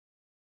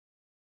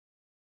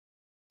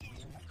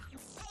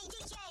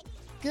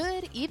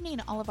Good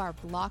evening, all of our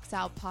Blocks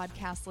Out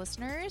podcast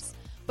listeners.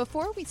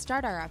 Before we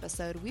start our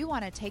episode, we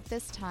want to take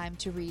this time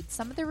to read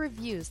some of the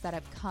reviews that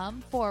have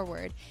come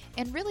forward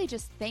and really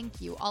just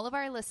thank you, all of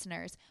our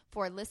listeners,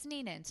 for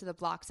listening in to the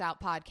Blocks Out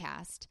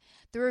podcast.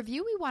 The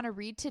review we want to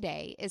read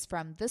today is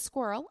from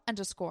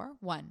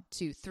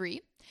thesquirrel_123.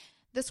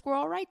 The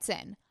squirrel writes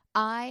in,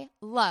 I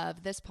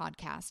love this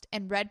podcast,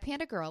 and Red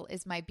Panda Girl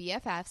is my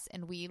BFFs,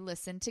 and we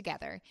listen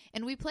together,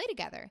 and we play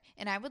together,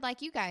 and I would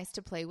like you guys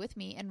to play with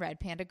me and Red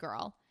Panda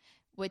Girl,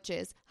 which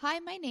is, hi,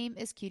 my name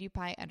is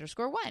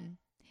CutiePie_1.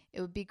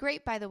 It would be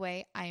great, by the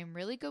way. I am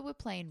really good with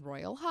playing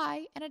Royal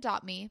High and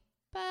Adopt Me,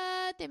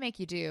 but they make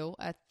you do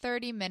a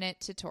 30-minute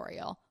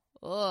tutorial.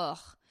 Ugh.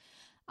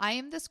 I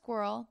am the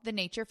squirrel, the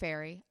nature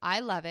fairy. I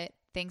love it.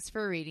 Thanks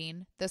for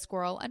reading. The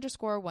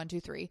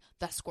squirrel_123,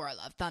 the squirrel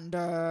of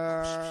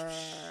thunder.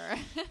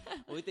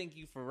 Well, we thank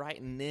you for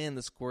writing in,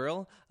 the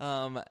squirrel.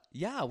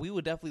 Yeah, we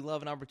would definitely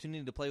love an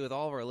opportunity to play with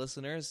all of our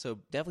listeners, so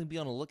definitely be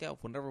on the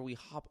lookout whenever we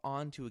hop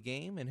onto a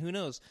game. And who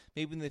knows,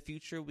 maybe in the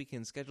future we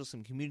can schedule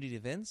some community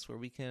events where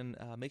we can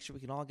make sure we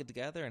can all get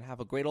together and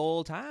have a great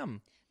old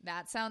time.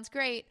 That sounds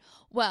great.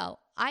 Well,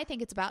 I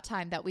think it's about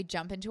time that we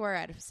jump into our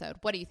episode.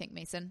 What do you think,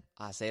 Mason?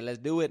 I say let's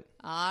do it.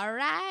 All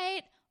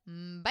right.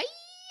 Bye.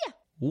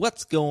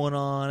 What's going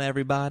on,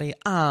 everybody?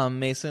 I'm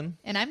Mason.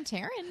 And I'm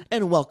Taryn.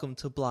 And welcome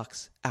to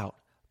Blocks Out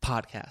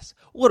Podcast.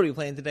 What are we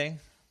playing today?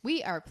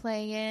 We are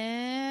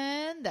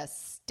playing the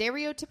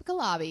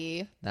Stereotypical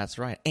Obby. That's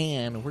right.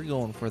 And we're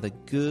going for the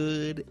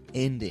good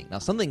ending. Now,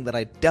 something that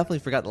I definitely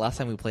forgot the last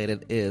time we played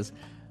it is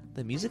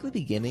the music at the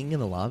beginning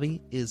in the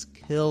lobby is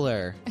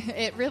killer.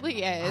 It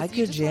really is. I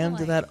could jam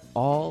to that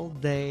all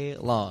day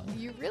long.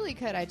 You really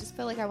could. I just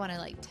feel like I want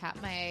to tap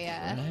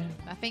my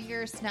my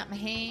fingers, snap my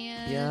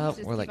hands.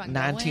 Yep, or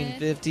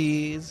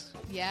 1950s.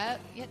 Yep,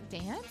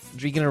 dance.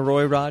 Drinking a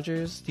Roy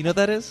Rogers. Do you know what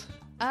that is?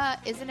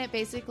 Isn't it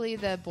basically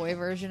the boy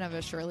version of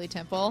a Shirley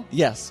Temple?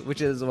 Yes,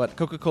 which is what,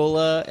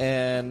 Coca-Cola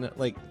and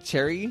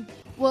cherry?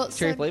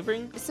 Cherry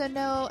flavoring? So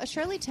no, a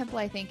Shirley Temple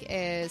I think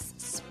is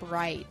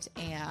Sprite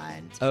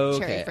and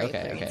cherry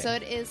flavoring. Okay. So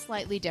it is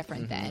slightly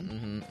different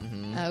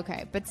then.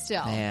 Okay, but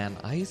still. Man,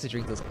 I used to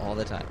drink this all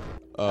the time.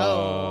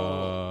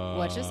 Oh,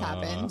 what just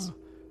happened?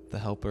 The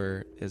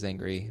helper is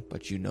angry,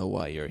 but you know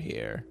why you're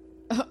here.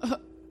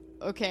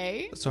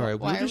 Okay. Sorry,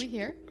 why are we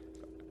here?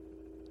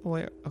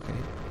 Why? Okay.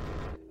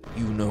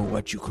 You know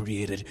what you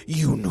created.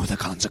 You know the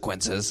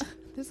consequences.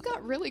 This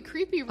got really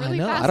creepy really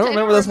fast. I don't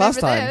remember this last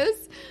time.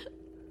 This.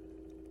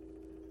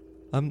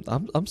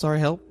 I'm sorry,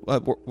 help.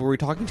 Were we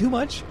talking too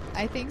much?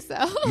 I think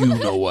so. You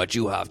know what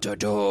you have to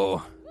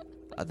do.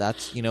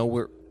 That's,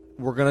 we're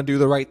gonna do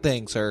the right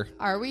thing, sir.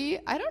 Are we?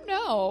 I don't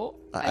know.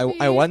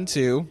 I want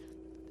to.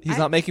 He's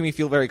not making me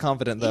feel very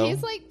confident, though.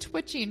 He's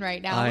twitching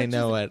right now. I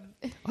know it.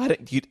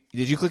 Did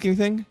you click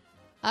anything?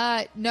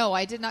 No,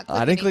 I did not click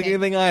anything. I didn't click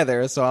anything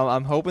either, so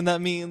I'm hoping that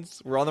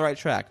means we're on the right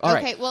track. All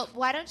right. Okay, well,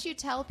 why don't you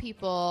tell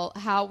people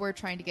how we're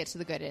trying to get to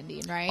the good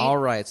ending, right? All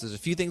right, so there's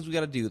a few things we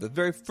got to do. The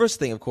very first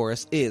thing, of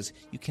course, is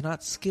you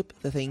cannot skip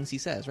the things he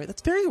says, right?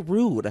 That's very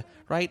rude,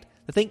 right?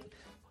 The thing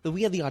that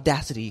we have the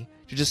audacity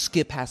to just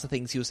skip past the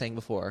things he was saying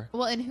before.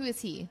 Well, and who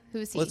is he?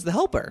 Well, it's the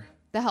helper.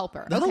 The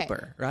helper. The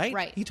helper, right?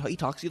 Right. He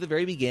talks to you at the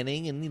very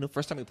beginning, and,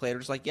 first time we played, we're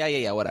just like,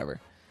 yeah,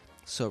 whatever.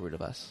 So rude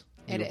of us.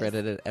 We've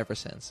regretted it ever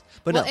since.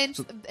 But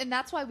and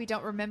that's why we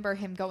don't remember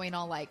him going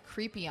all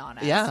creepy on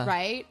us,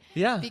 right?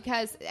 Yeah.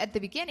 Because at the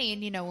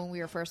beginning, when we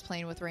were first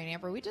playing with Rain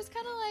Amber, we just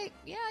kind of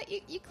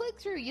you click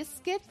through, you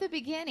skip the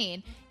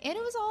beginning, and it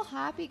was all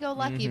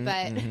happy-go-lucky,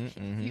 but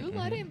you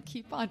let him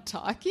keep on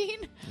talking?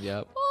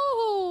 Yep.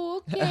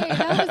 Oh, okay.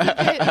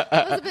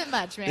 That was a bit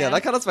much, man. Yeah,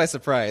 that caught us by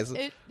surprise.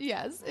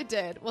 Yes, it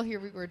did. Well,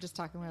 here we were just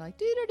talking, we're like,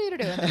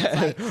 doo-doo-doo-doo-doo, and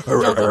then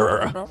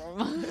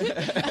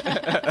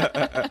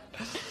it's like...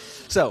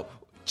 So,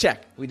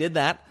 check. We did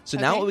that. So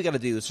now what we got to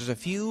do is there's a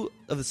few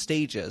of the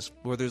stages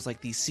where there's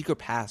these secret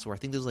paths where I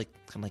think there's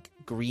kind of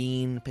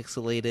green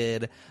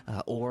pixelated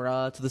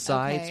aura to the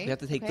sides. We have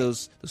to take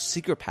those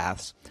secret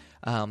paths.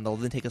 They'll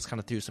then take us kind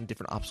of through some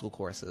different obstacle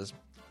courses.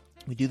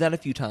 We do that a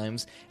few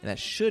times, and that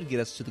should get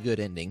us to the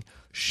good ending.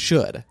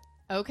 Should.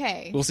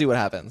 Okay. We'll see what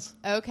happens.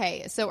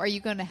 Okay. So are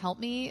you going to help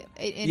me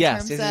in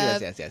terms of...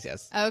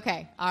 Yes.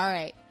 Okay. All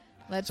right.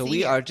 So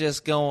we are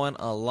just going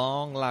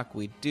along like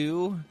we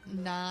do.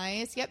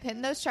 Nice. Yep,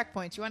 hitting those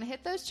checkpoints. You want to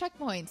hit those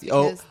checkpoints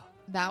because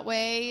that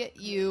way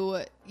you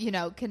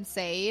can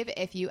save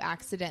if you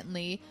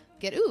accidentally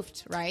get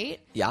oofed, right?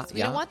 Yeah, so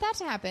we don't want that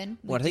to happen.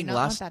 Well, I think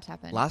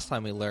last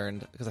time we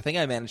learned, because I think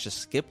I managed to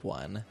skip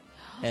one,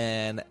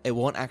 and it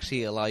won't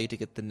actually allow you to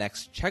get the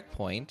next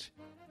checkpoint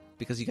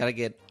because you got to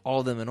get all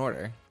of them in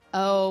order.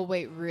 Oh,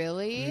 wait,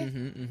 really?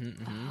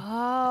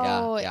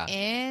 Oh, yeah.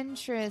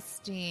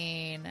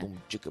 Interesting.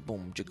 Boom, chicka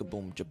boom, chicka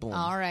boom, chicka boom.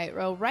 All right.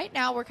 Well, right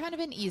now we're kind of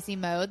in easy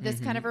mode. This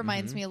kind of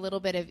reminds me a little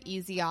bit of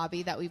Easy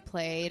Obby that we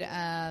played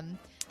a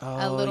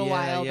little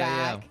while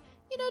back. Yeah.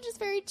 Just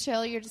very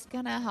chill. You're just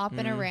kind of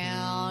hopping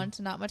around.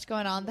 Not much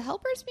going on. The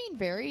helper's being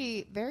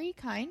very, very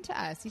kind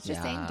to us. He's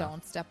just saying,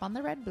 don't step on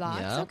the red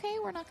blocks. Yep. Okay,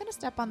 we're not going to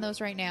step on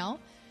those right now.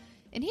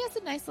 And he has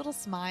a nice little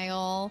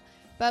smile.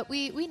 But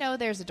we know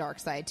there's a dark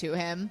side to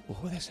him. Oh,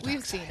 there's a dark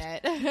We've side. seen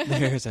it.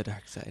 There's a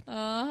dark side.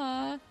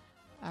 Uh-huh.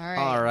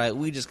 All right.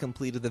 We just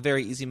completed the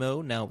very easy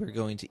mode. Now we're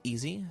going to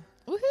easy.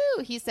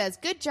 Woohoo! He says,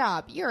 good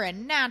job. You're a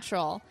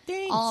natural.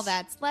 Thanks. All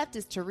that's left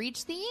is to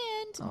reach the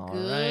end.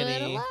 Alrighty.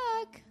 Good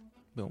luck.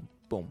 Boom,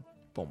 boom,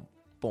 boom,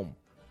 boom,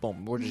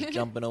 boom. We're just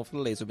jumping over the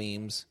laser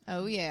beams.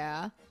 Oh,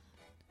 yeah.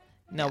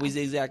 Now we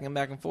zigzagging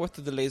back and forth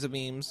through the laser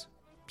beams.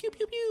 Pew,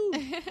 pew, pew.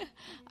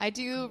 I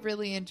do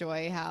really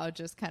enjoy how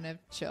just kind of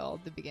chill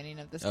the beginning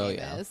of this game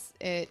is.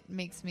 It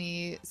makes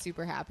me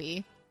super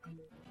happy.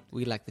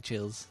 We like the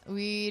chills.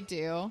 We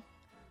do.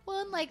 Well,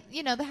 and like,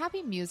 the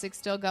happy music's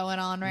still going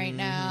on right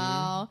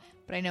now,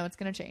 but I know it's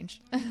going to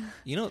change.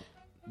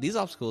 These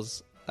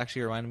obstacles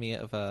actually remind me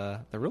of the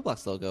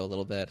Roblox logo a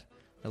little bit.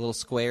 The little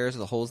squares with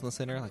the holes in the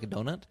center, like a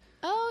donut.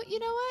 Oh, you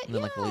know what? And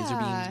then like laser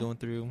beams going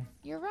through.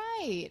 You're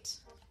right.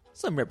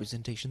 Some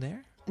representation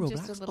there. Roblox.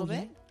 Just a little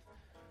bit.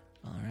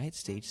 All right,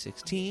 stage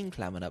 16,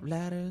 climbing up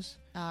ladders.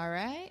 All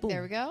right, Boom.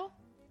 there we go.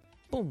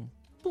 Boom,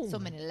 boom. So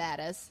many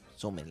ladders.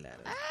 So many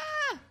ladders.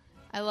 Ah!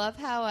 I love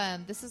how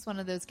this is one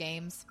of those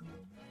games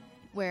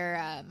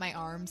where my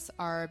arms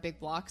are big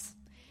blocks.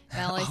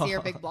 And all I see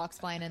are big blocks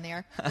flying in the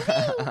air.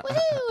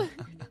 Woo!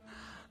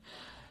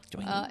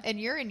 And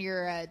you're in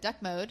your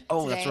duck mode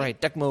Oh, today. that's right.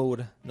 Duck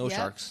mode. No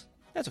sharks.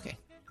 That's okay.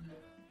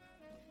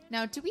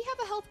 Now, do we have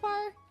a health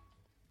bar?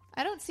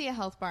 I don't see a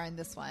health bar in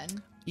this one.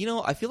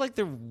 I feel like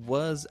there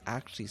was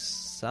actually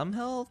some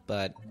health,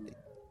 but...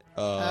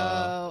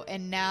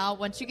 and now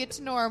once you get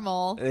to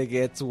normal... It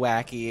gets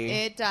wacky.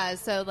 It does.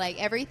 So,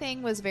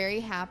 everything was very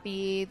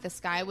happy. The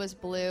sky was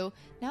blue.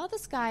 Now the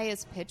sky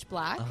is pitch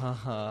black.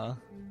 Uh-huh.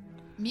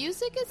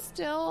 Music is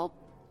still...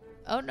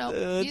 Oh, no.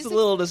 It's a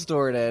little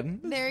distorted.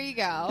 There you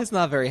go. It's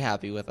not very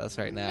happy with us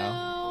right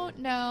now.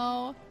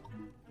 No.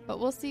 But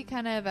we'll see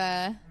kind of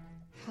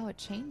how it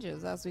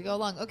changes as we go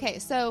along. Okay,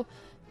 so...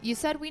 You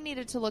said we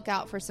needed to look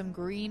out for some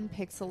green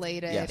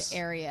pixelated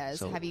areas.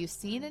 So, have you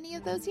seen any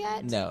of those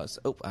yet? No.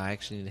 I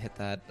actually need to hit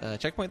that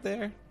checkpoint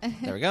there.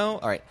 There we go.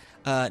 All right.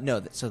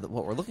 No, so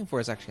what we're looking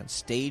for is actually on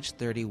stage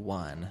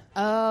 31.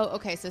 Oh,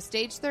 okay. So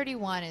stage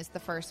 31 is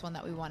the first one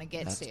that we want to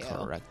get to. That's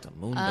correct.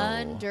 Mundo.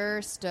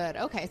 Understood.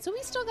 Okay, so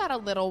we still got a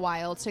little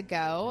while to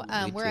go.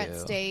 We're at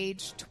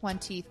stage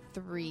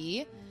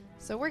 23.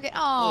 So we're getting...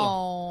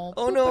 Oh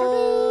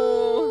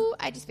no.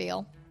 I just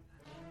fail.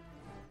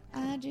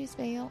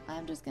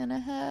 I'm just gonna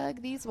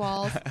hug these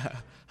walls.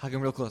 Hug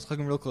them real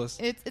close.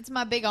 It's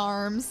my big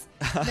arms.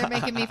 They're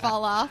making me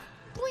fall off.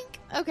 Blink.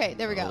 Okay,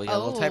 there we go. We got a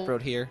little tight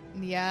road here.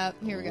 Yep,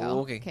 here we go.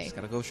 Okay. Just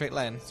gotta go straight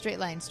line. Straight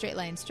line.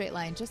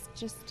 Just.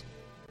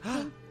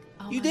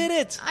 You did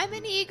it! I'm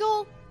an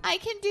eagle. I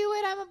can do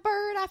it. I'm a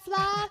bird. I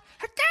fly.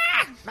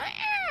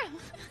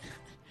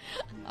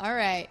 All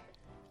right.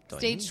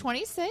 Stage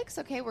 26.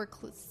 Okay, we're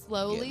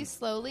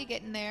slowly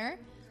getting there.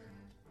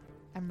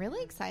 I'm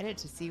really excited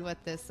to see what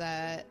this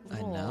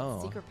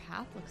little secret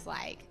path looks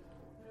like.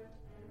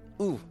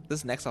 Ooh,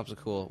 this next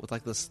obstacle with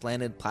the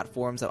slanted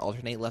platforms that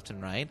alternate left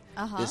and right.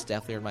 This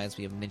definitely reminds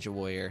me of Ninja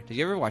Warrior. Did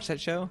you ever watch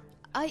that show?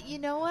 You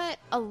know what?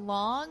 A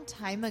long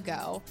time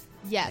ago,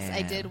 yes, man.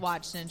 I did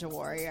watch Ninja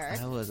Warrior.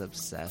 I was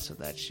obsessed with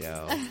that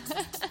show.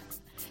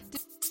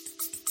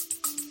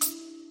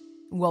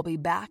 We'll be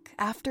back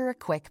after a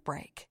quick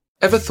break.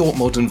 Ever thought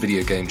modern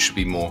video games should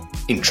be more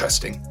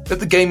interesting? At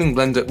the Gaming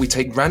Blender, we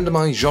take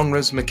randomized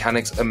genres,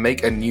 mechanics, and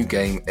make a new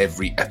game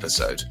every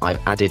episode. I've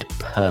added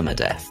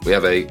permadeath. We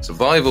have a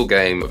survival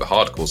game of a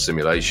hardcore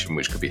simulation,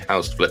 which could be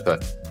House Flipper,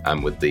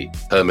 and with the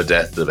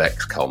permadeath of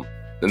XCOM.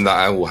 And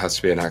that all has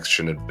to be an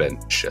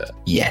action-adventure.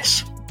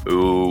 Yes.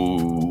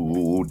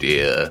 Ooh,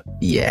 dear.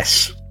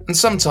 Yes. And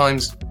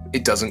sometimes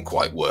it doesn't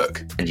quite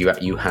work. And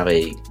you have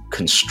a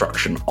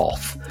construction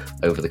off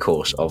over the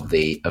course of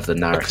the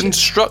narrative. A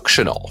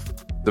construction off.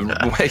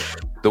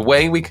 The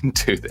way we can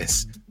do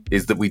this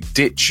is that we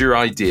ditch your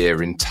idea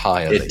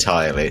entirely.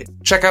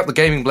 Check out the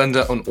Gaming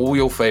Blender on all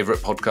your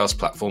favourite podcast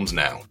platforms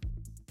now.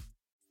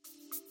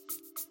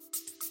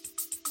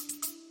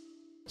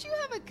 Did you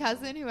have a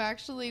cousin who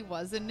actually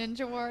was a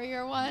Ninja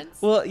Warrior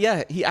once? Well,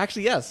 yeah, he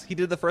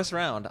did the first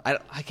round.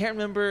 I can't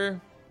remember.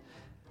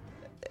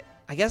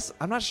 I guess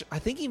I'm not sure. I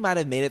think he might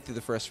have made it through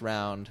the first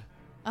round.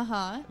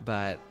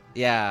 But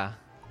yeah,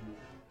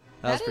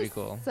 that was pretty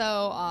cool. So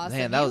awesome.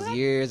 Man, that was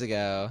years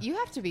ago. You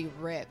have to be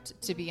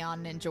ripped to be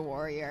on Ninja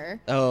Warrior.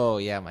 Oh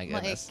yeah, my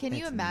goodness. Can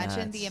you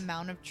imagine the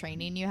amount of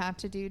training you have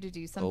to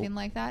do something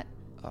like that?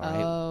 All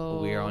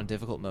right, we are on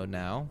difficult mode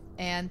now,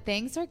 and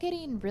things are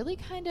getting really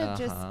kind of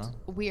just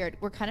weird.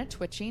 We're kind of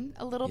twitching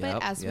a little bit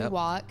as we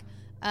walk.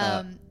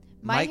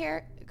 My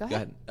hair. Go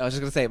ahead. I was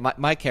just gonna say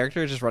my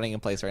character is just running in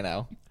place right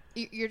now.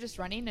 You're just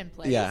running in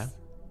place? Yeah.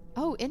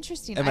 Oh,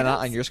 interesting. Am I not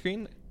on your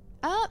screen?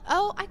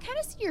 I kind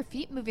of see your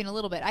feet moving a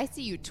little bit. I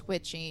see you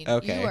twitching.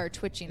 Okay. You are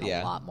twitching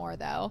a lot more,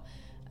 though.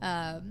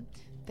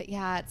 But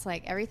yeah, it's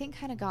like everything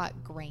kind of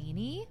got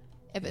grainy.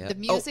 The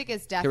music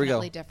is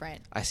definitely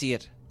different. I see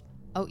it.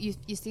 Oh, you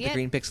see it? The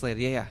green pixelated.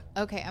 Yeah.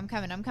 Okay, I'm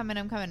coming.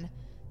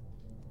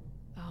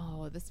 Oh,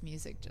 Oh, this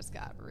music just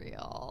got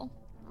real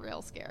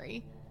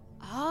scary.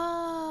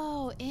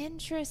 Oh,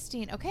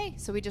 interesting. Okay,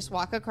 so we just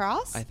walk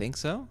across? I think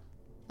so.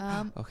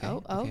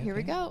 Okay. Here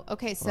we go.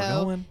 Okay,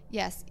 so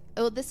yes.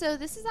 Oh, this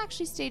is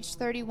actually stage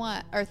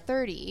 31 or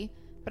 30,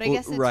 but I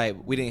guess it's right.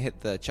 We didn't hit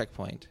the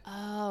checkpoint.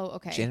 Oh,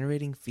 okay.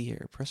 Generating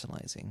fear,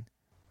 personalizing.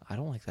 I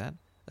don't like that.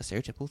 A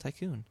stereotypical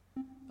tycoon.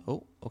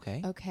 Oh,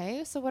 okay.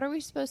 Okay, so what are we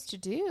supposed to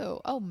do?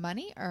 Oh,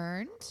 money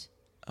earned.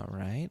 All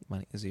right,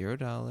 money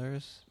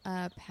 $0.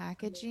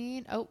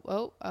 Packaging.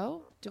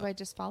 Oh. Do I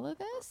just follow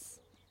this?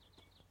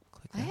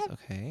 Click this.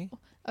 Okay.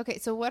 Okay,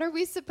 so what are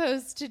we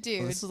supposed to do?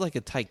 Well, this is like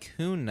a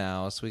tycoon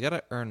now, so we got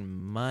to earn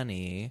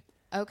money.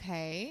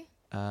 Okay.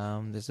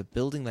 There's a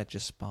building that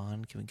just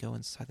spawned. Can we go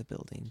inside the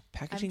building?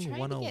 Packaging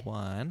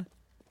 101.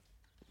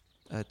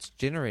 It's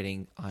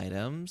generating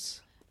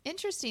items.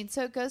 Interesting.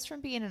 So it goes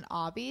from being an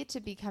obby to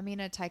becoming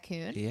a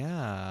tycoon?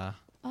 Yeah.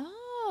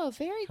 Oh,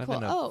 very kind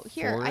cool. Oh,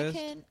 here, forest.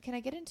 Can I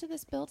get into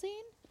this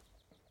building?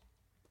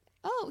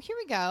 Oh, here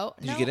we go.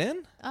 Did you get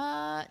in?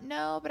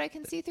 No, but I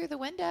can see through the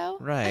window.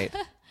 Right.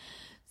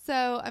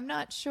 So I'm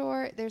not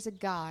sure. There's a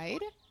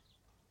guide.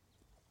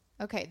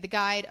 Okay, the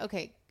guide.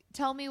 Okay,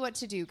 tell me what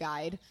to do,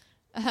 guide.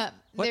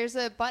 There's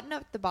a button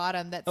up at the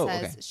bottom that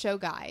says show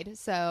guide.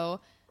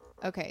 So,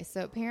 okay,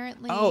 so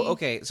apparently. Oh,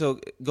 okay. So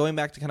going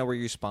back to kind of where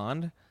you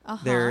spawned,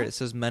 there it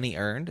says money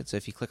earned. So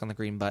if you click on the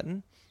green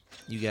button,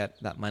 you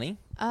get that money.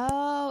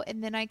 Oh,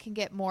 and then I can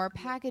get more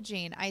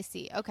packaging. I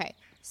see. Okay,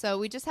 so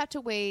we just have to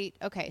wait.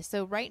 Okay,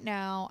 so right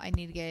now I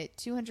need to get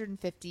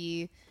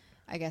 250,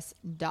 I guess,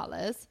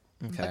 dollars.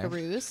 Okay.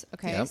 Buckaroos.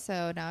 Okay, Yep.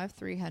 So now I have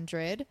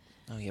 300.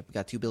 Oh, yep. We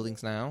got 2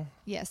 buildings now.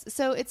 Yes.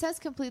 So it says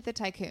complete the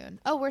tycoon.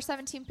 Oh, we're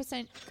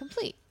 17%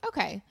 complete.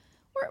 Okay.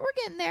 We're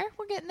getting there.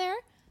 We're getting there.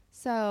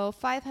 So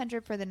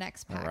 500 for the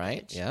next package. All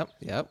right.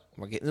 Yep.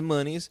 We're getting the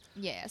monies.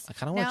 Yes. I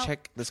kind of want to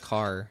check this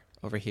car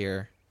over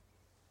here.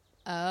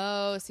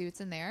 Oh, see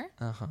what's in there?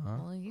 Uh-huh.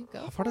 Well, you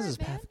go. How far does this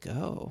path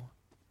go?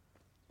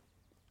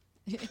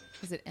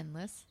 Is it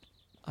endless?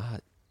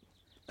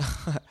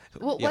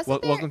 Well, yeah,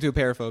 welcome to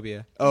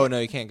Paraphobia. Oh, no,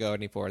 you can't go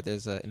anymore.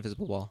 There's an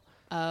invisible wall.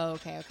 Oh,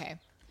 okay.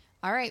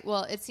 All right.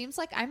 Well, it seems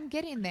like I'm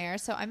getting there.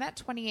 So I'm at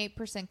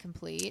 28%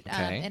 complete.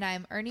 Okay. And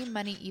I'm earning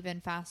money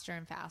even faster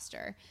and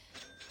faster.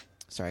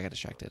 Sorry, I got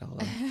distracted.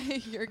 Hold on.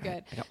 You're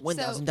good. I got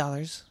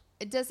 $1,000.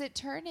 Does it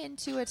turn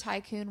into a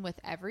tycoon with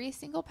every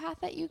single path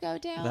that you go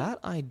down? That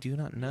I do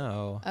not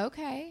know.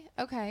 Okay.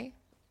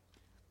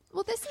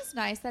 Well, this is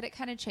nice that it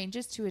kind of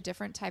changes to a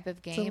different type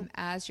of game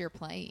as you're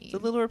playing. It's a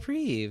little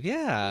reprieve,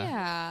 yeah.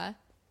 Yeah.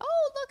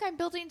 Oh, look, I'm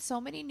building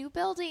so many new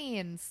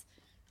buildings.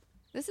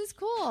 This is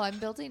cool. I'm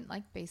building,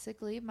 like,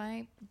 basically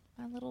my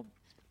little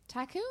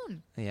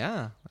tycoon.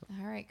 Yeah.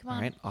 All right, come on.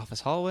 All right, office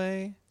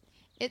hallway.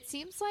 It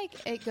seems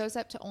like it goes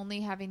up to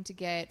only having to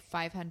get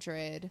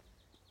 $500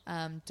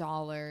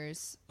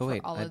 for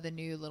all of the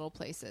new little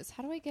places.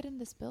 How do I get in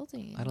this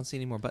building? I don't see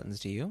any more buttons,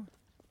 do you?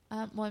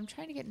 Well, I'm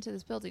trying to get into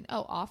this building.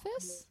 Oh,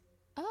 office?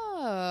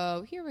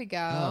 Oh, here we go.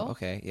 Oh,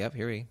 okay. Yep,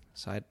 here we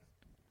side.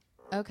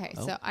 Okay,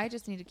 so I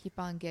just need to keep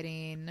on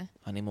getting...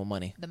 I need more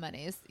money. The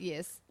monies,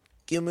 yes.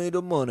 Give me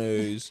the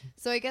monies.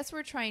 So I guess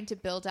we're trying to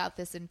build out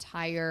this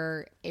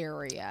entire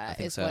area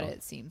is what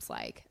it seems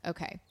like.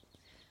 Okay.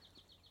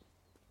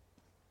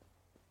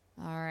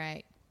 All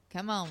right.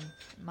 Come on.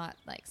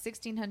 Like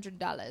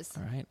 $1,600.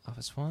 All right.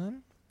 Office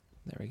 1.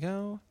 There we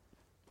go.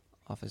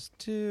 Office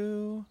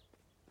 2.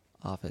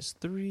 Office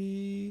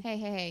 3.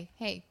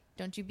 Hey.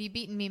 Don't you be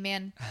beating me,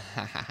 man.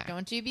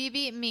 Don't you be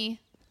beating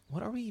me.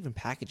 What are we even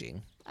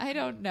packaging? I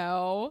don't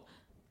know.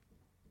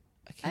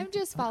 I'm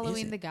just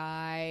following the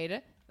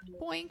guide.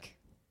 Boink.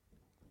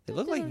 They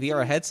look like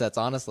VR headsets,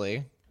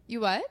 honestly.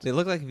 You what? They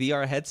look like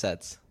VR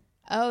headsets.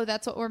 Oh,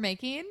 that's what we're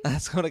making?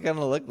 That's what it kind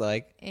of looked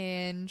like.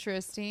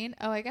 Interesting.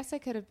 Oh, I guess I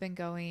could have been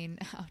going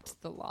out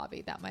to the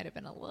lobby. That might have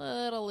been a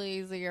little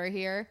easier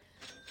here.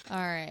 All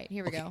right,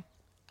 here we go.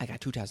 I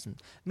got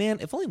 2,000. Man,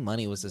 if only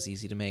money was this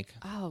easy to make.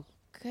 Oh,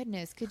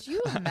 goodness. Could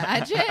you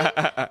imagine?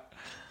 That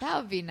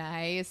would be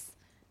nice.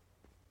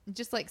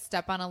 Just like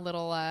step on a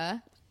little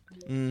a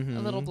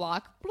little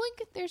block.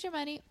 Blink. There's your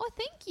money. Oh,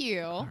 thank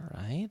you. All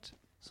right.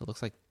 So it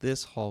looks like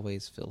this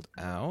hallway's filled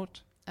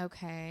out.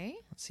 Okay.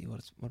 Let's see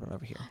what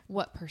over here.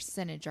 What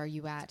percentage are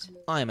you at?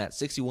 I'm at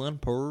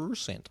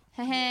 61%.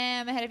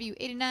 I'm ahead of you.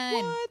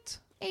 89. What?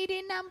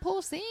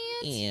 89%.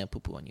 Yeah,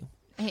 poo-poo on you.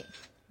 Hey,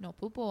 no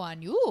poo-poo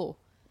on you.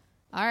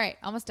 All right,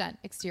 almost done.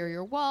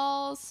 Exterior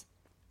walls.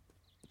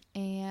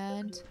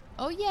 And,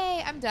 oh,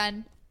 yay, I'm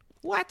done.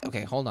 What?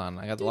 Okay, hold on.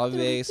 I got the lobby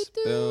base.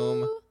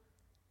 Boom.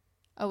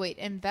 Oh, wait.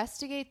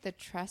 Investigate the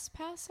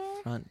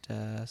trespasser? Front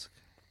desk.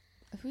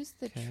 Who's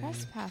the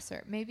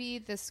trespasser? Maybe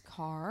this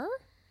car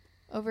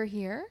over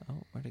here?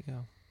 Oh, where'd it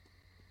go?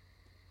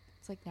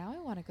 It's like, now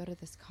I want to go to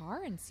this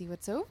car and see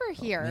what's over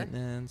here.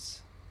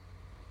 Maintenance.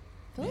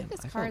 I feel like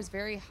this car is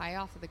very high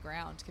off of the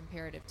ground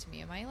comparative to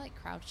me. Am I, like,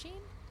 crouching?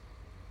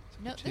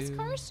 No, this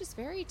car is just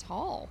very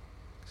tall.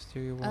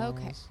 Exterior walls.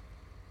 Okay.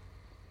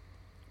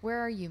 Where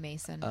are you,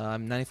 Mason?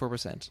 I'm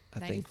 94%. I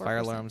think fire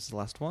alarm's the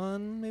last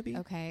one, maybe?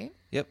 Okay.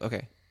 Yep,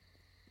 okay.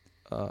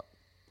 All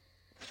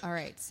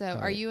right. So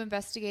are you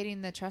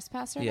investigating the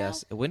trespasser now?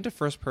 Yes. It went to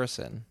first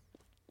person.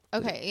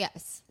 Okay.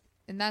 Yes.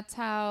 And that's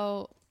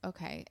how...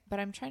 Okay. But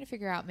I'm trying to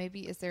figure out,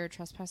 maybe is there a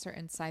trespasser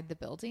inside the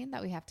building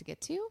that we have to get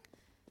to?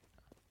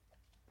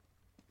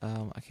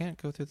 I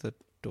can't go through the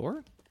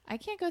door? I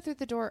can't go through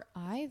the door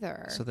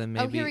either. So then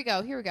maybe... Oh,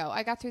 here we go.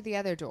 I got through the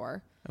other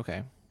door.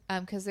 Okay.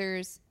 Because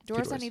there's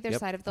doors on either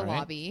side of the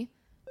lobby.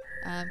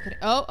 Right.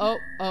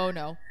 Oh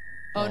no.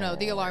 Oh no,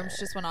 the alarms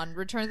just went on.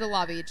 Return to the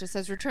lobby. It just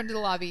says return to the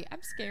lobby.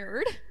 I'm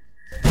scared.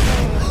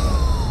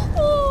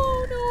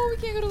 Oh no, we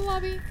can't go to the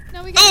lobby.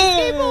 Now we gotta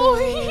escape.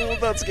 Oh,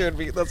 that scared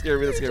me. That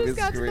scared me. We just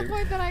got to the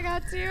point that I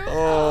got to.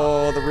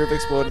 Oh, the roof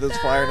exploded. There's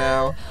fire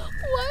now.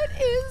 What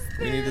is this?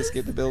 We need to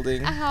escape the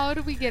building. How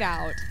do we get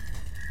out?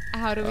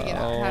 How do we get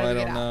out? I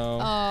don't know.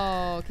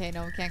 Oh, okay.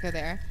 No, we can't go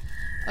there.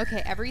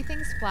 Okay,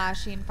 everything's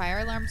flashing. Fire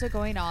alarms are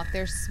going off.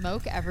 There's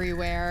smoke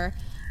everywhere.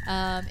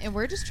 And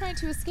we're just trying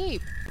to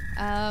escape.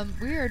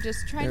 We are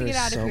just trying to get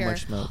out of here. There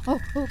is so much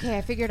smoke. Oh, okay.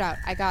 I figured out.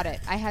 I got it.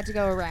 I had to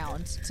go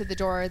around to the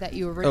door that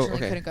you originally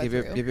couldn't go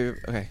through.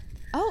 Okay.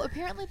 Oh,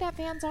 apparently that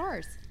van's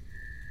ours.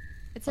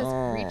 It says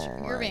reach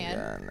your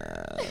van.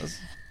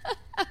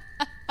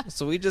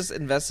 So we just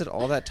invested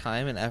all that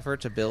time and effort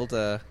to build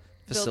a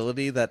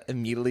facility that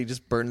immediately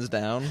just burns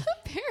down?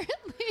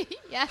 Apparently,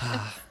 yes.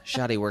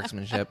 Shoddy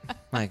workmanship.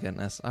 My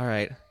goodness. All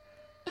right.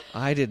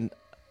 I did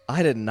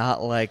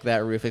not like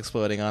that roof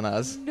exploding on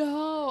us.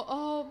 No.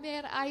 Oh,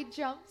 man. I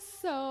jumped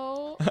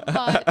so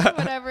much.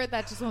 Whatever.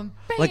 That just went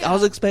bam. Like, I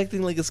was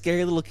expecting, like, a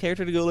scary little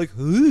character to go, like,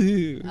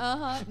 ooh.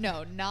 Uh-huh.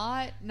 No,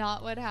 not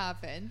what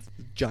happened.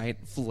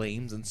 Giant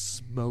flames and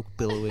smoke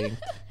billowing.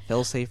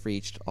 Fail-safe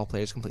reached. All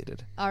players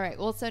completed. All right.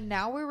 Well, so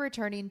now we're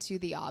returning to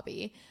the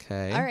Obby.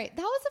 Okay. All right.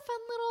 That was a fun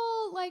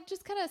little, like,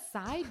 just kind of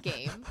side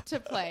game to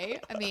play.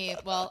 I mean,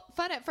 well,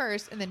 fun at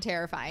first and then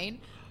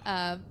terrifying.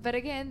 But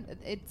again,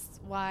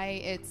 it's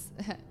why it's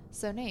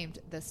so named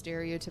the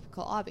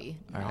Stereotypical Obby.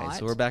 All right.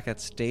 So we're back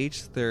at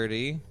stage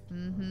 30.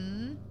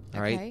 Mm-hmm.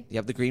 All right.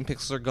 Yep. The green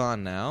pixels are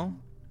gone now.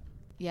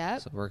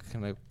 Yep. So we're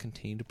going to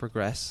continue to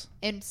progress.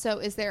 And so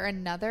is there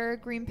another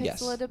green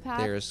pixel to pack?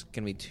 There's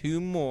going to be 2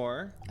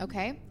 more.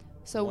 Okay.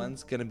 So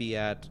one's going to be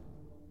at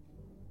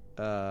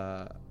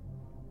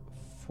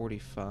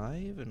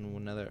 45 and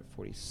another at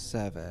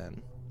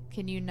 47.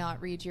 Can you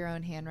not read your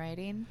own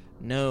handwriting?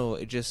 No,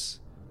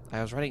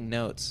 I was writing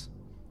notes.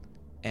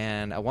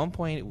 And at one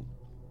point,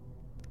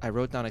 I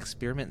wrote down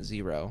experiment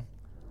 0.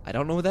 I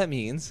don't know what that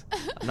means.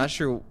 I'm not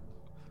sure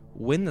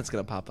when that's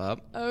going to pop up.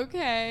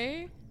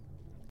 Okay.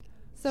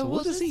 So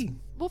we'll just see.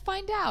 We'll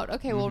find out.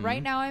 Okay, well,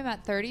 right now I'm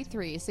at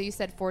 33. So you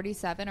said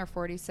 47 or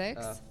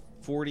 46?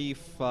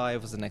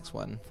 45 was the next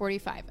one.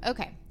 45.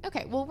 Okay.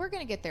 Well, we're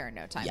going to get there in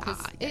no time.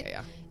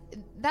 Yeah.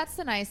 That's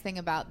the nice thing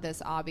about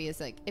this Obby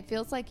is, like, it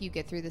feels like you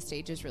get through the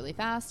stages really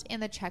fast,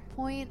 and the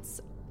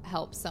checkpoints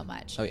help so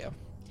much. Oh, yeah.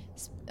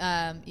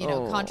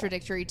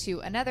 Contradictory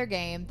to another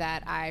game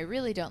that I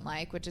really don't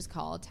like, which is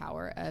called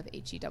Tower of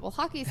HE Double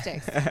Hockey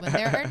Sticks, when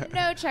there are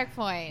no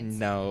checkpoints.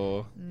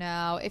 No.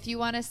 If you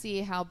want to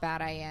see how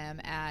bad I am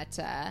at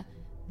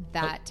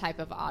that type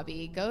of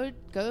Obby, go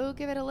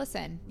give it a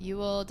listen. You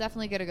will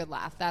definitely get a good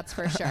laugh, that's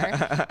for sure.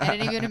 I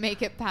didn't even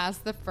make it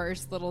past the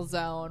first little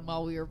zone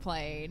while we were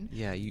playing.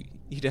 Yeah, you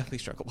definitely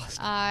struggle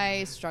bust.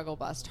 I struggle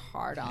bust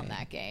hard on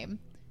that game.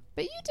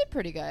 But you did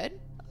pretty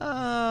good.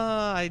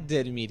 I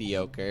did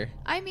mediocre.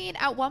 I mean,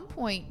 at one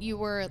point, you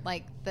were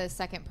like the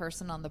second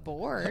person on the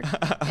board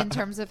in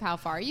terms of how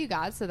far you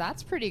got, so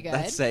that's pretty good.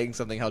 That's saying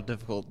something how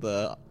difficult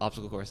the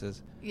obstacle course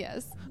is.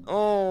 Yes.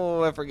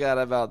 Oh, I forgot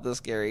about the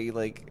scary,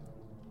 like,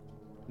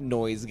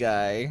 noise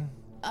guy.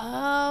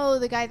 Oh,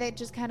 the guy that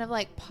just kind of,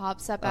 like,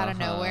 pops up out of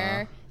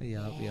nowhere.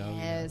 Yup.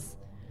 Yes.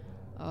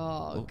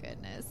 Oh,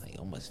 goodness. I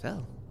almost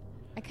fell.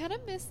 I kind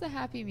of miss the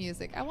happy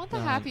music. I want the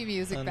happy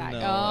music back. No.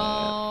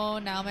 Oh,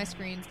 now my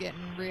screen's getting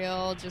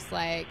real, just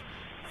like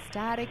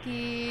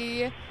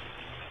staticky.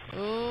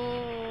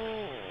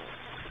 Oh.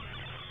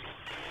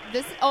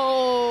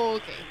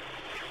 Okay.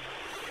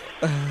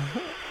 Yeah,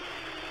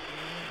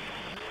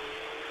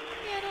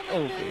 I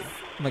don't like this.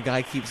 My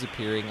guy keeps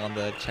appearing on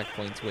the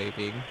checkpoints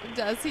waving.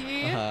 Does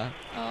he? Uh-huh.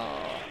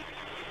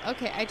 Oh.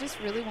 Okay, I just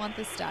really want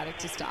the static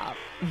to stop.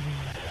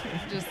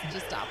 just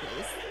stop,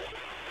 please.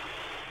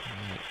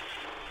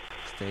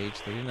 Stage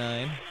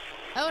 39.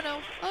 Oh no.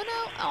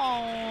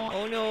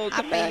 Oh no,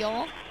 come back.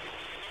 Come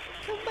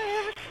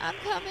back. I'm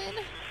coming.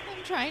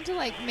 I'm trying to,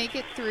 like, make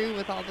it through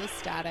with all this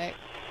static.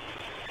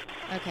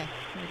 Okay,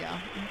 here we go.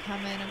 I'm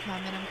coming.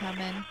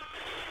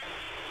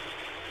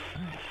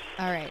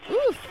 All right.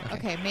 Oof.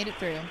 Okay, made it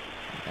through.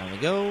 Down we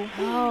go.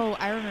 Oh,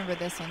 I remember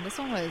this one. This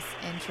one was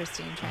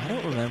interesting. I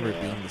don't remember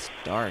it being this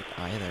dark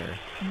either.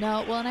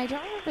 No, well, and I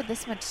don't remember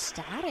this much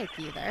static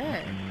either.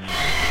 Mm-mm.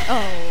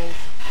 Oh.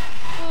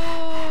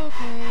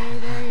 Okay,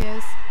 there he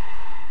is.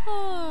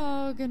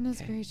 Oh,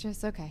 goodness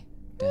gracious. Okay.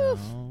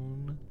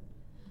 Going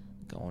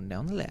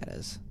down the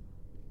ladders.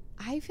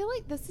 I feel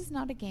like this is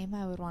not a game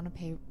I would want to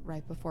play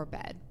right before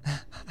bed.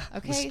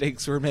 Okay.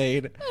 Mistakes were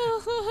made.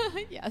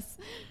 Yes.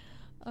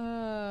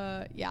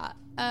 Yeah.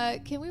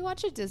 Can we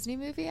watch a Disney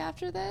movie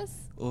after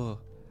this? Oh,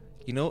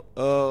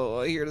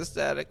 I hear the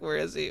static. Where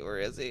is he?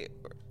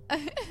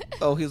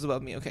 Oh, he was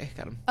above me. Okay,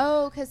 got him.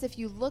 Oh, because if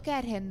you look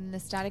at him, the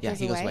static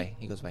goes away?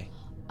 He goes away.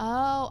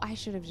 Oh, I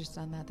should have just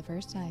done that the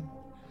first time.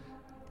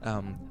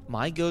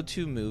 My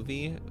go-to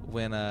movie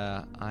when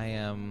I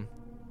am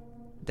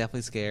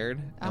definitely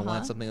scared and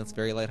want something that's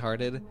very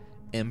lighthearted,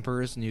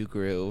 Emperor's New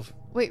Groove.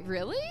 Wait,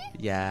 really?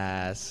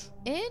 Yes.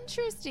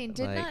 Interesting.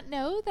 Did not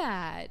know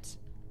that.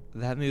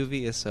 That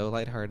movie is so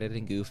lighthearted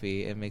and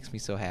goofy. It makes me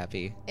so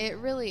happy. It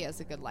really is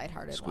a good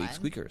lighthearted one.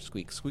 Squeak,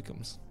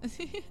 squeakums.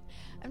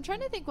 I'm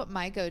trying to think what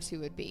my go-to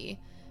would be.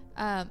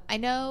 I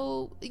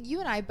know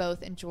you and I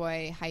both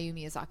enjoy Hayao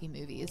Miyazaki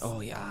movies.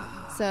 Oh,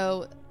 yeah.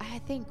 So I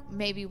think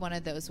maybe one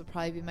of those would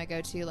probably be my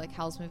go-to. Like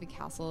Howl's Moving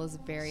Castle is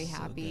very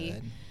happy.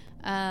 Good.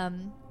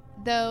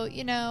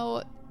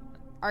 Though,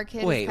 our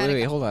kid Wait,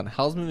 hold on.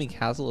 Howl's Moving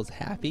Castle is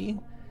happy?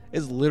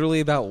 It's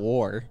literally about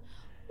war.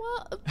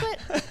 Well,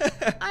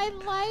 but I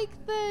like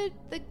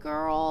the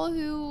girl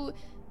who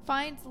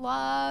finds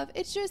love.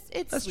 It's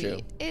That's sweet. True.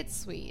 It's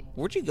sweet.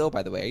 Where'd you go,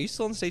 by the way? Are you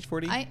still on stage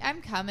 40?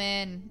 I'm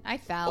coming. I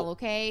fell,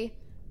 okay?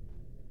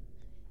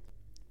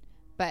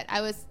 But I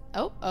was...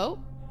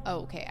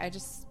 okay. I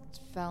just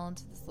fell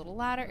into this little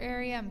ladder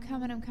area. I'm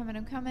coming.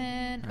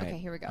 Right. Okay,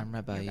 here we go. I'm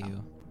right by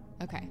you.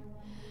 Okay.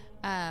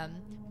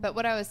 But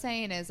what I was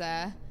saying is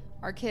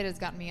our kid has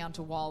gotten me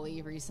onto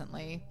WALL-E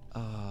recently.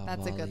 Oh,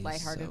 that's a good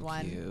lighthearted so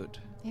one. Cute.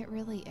 It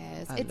really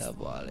is. I love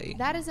WALL-E.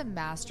 That is a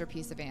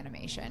masterpiece of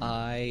animation.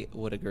 I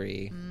would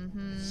agree.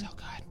 Mm-hmm. So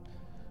good.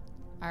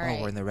 All right.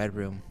 Oh, we're in the red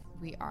room.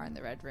 We are in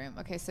the red room.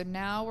 Okay, so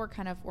now we're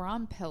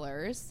on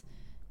pillars,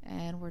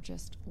 and we're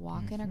just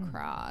walking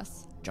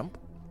across. Jump.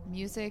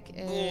 Music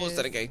is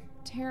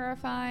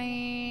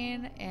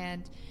terrifying,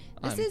 and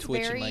this is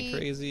twitching very like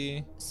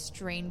crazy.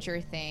 Stranger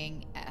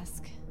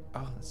Thing-esque.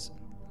 Oh, that's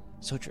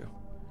so true.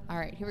 All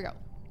right, here we go.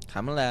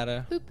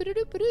 Camelada.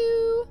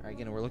 Boop-a-doo-boop-a-doo. All right,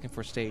 again, we're looking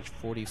for stage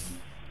 45.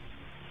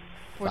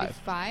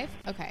 45?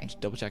 Okay. Just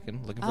double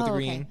checking. Looking for the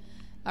green. Okay.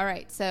 All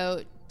right,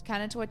 so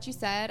kind of to what you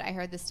said, I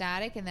heard the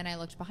static, and then I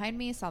looked behind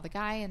me, saw the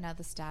guy, and now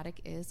the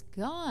static is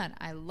gone.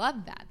 I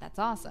love that. That's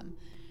awesome.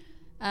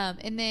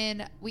 And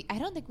then I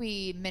don't think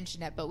we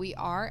mentioned it, but we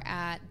are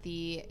at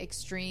the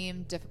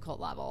extreme difficult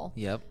level.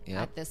 Yep.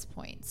 At this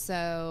point.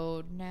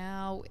 So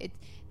now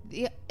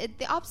the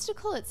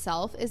obstacle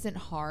itself isn't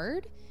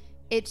hard.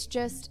 It's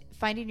just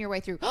finding your way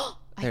through. Oh,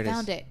 I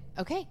found it.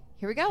 Okay,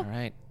 here we go. All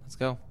right, let's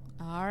go.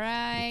 All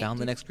right. We found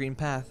the next green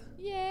path.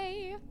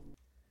 Yay.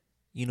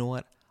 You know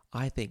what?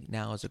 I think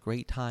now is a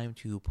great time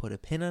to put a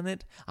pin on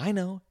it. I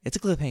know, it's a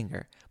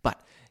cliffhanger, but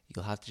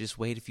you'll have to just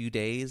wait a few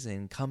days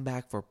and come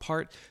back for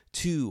part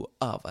 2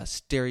 of a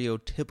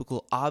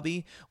stereotypical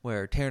Obby,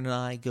 where Taryn and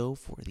I go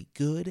for the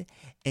good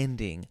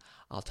ending.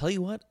 I'll tell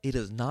you what, it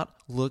does not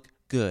look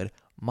good.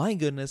 My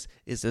goodness,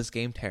 is this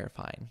game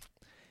terrifying.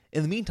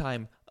 In the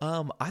meantime,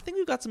 I think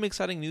we've got some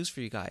exciting news for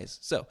you guys.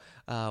 So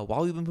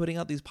while we've been putting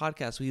out these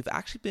podcasts, we've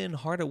actually been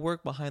hard at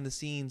work behind the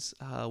scenes,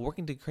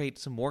 working to create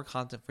some more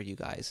content for you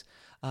guys.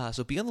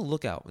 So be on the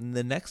lookout. In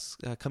the next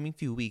coming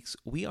few weeks,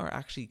 we are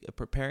actually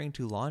preparing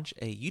to launch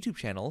a YouTube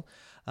channel.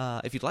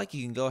 If you'd like,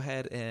 you can go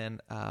ahead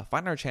and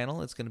find our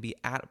channel. It's going to be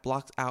at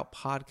Blocks Out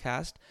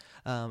Podcast.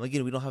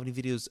 Again, we don't have any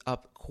videos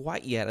up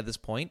quite yet at this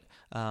point,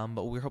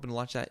 but we're hoping to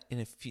launch that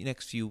in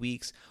next few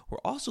weeks. We're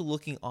also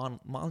looking on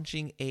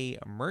launching a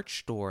merch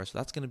store, so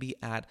that's going to be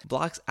at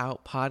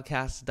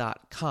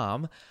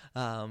blocksoutpodcast.com.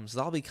 So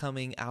that'll be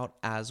coming out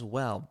as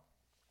well.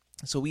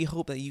 So we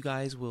hope that you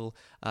guys will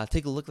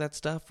take a look at that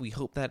stuff. We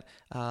hope that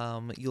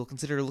you'll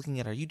consider looking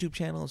at our YouTube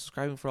channel and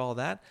subscribing for all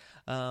that.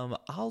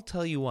 I'll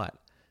tell you what,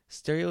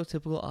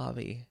 Stereotypical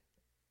Obby,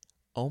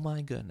 oh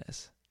my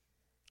goodness.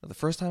 The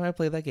first time I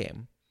played that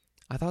game,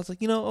 I thought it's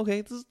like,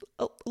 okay, this is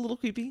a little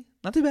creepy.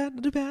 Not too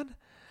bad.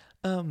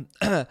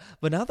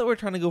 But now that we're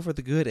trying to go for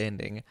the good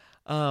ending,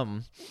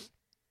 I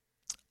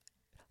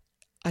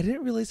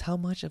didn't realize how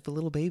much of a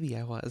little baby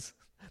I was.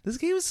 This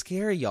game is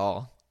scary,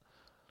 y'all.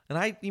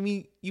 And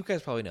you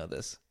guys probably know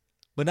this,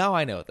 but now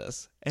I know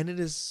this, and it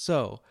is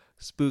so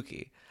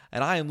spooky.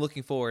 And I am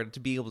looking forward to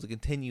being able to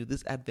continue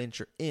this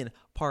adventure in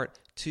part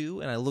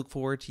 2, and I look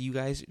forward to you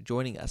guys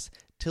joining us.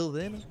 Till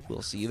then,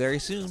 we'll see you very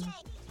soon.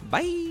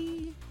 Bye!